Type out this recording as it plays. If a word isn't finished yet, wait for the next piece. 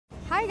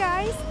Hai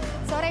guys,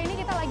 sore ini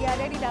kita lagi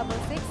ada di Double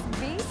Six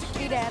Beach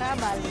di daerah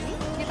Bali.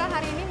 Kita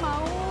hari ini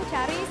mau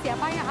cari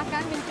siapa yang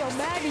akan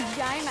mencoba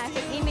DJI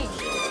Mavic ini.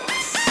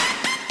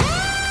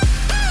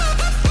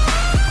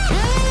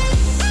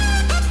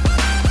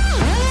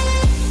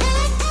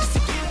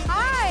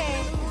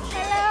 Hi,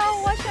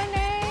 hello, what's your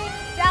name?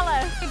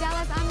 Dallas. Hey,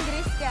 Dallas, I'm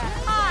Griska.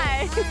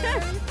 Hi. Where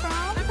are you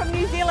from? I'm from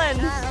New Zealand.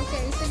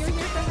 Okay, so you're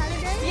here for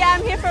holiday? Yeah,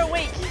 I'm here for a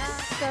week.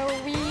 So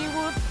we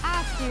would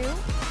ask you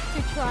to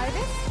try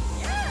this.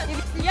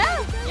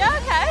 Yeah,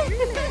 okay.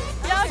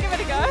 Yeah, I'll give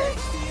it a go.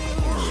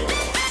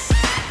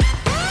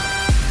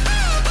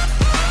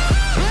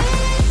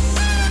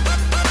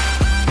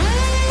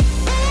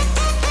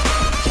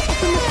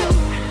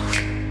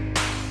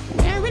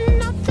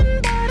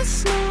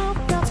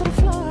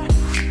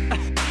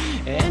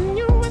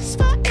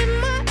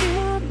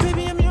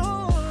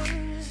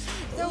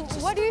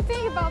 What do you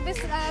think about this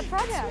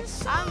project?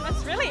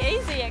 It's really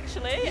easy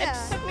actually. Yeah.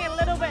 It took me a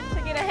little bit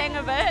to get a hang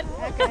of it.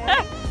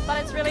 Okay.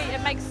 But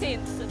it makes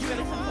sense. It's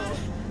really simple.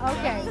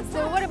 Okay,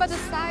 so what about the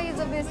size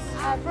of this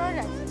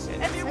project?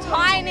 It's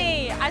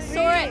tiny. I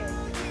saw it.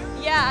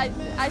 Yeah,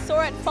 I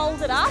saw it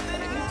folded up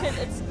and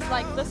it's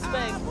like this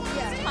big.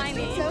 Yeah. It's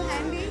tiny. It's so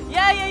handy.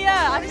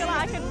 Yeah. I feel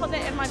like I can put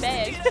that in my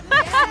bag.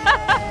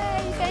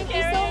 Yay! Thank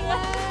you so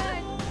much.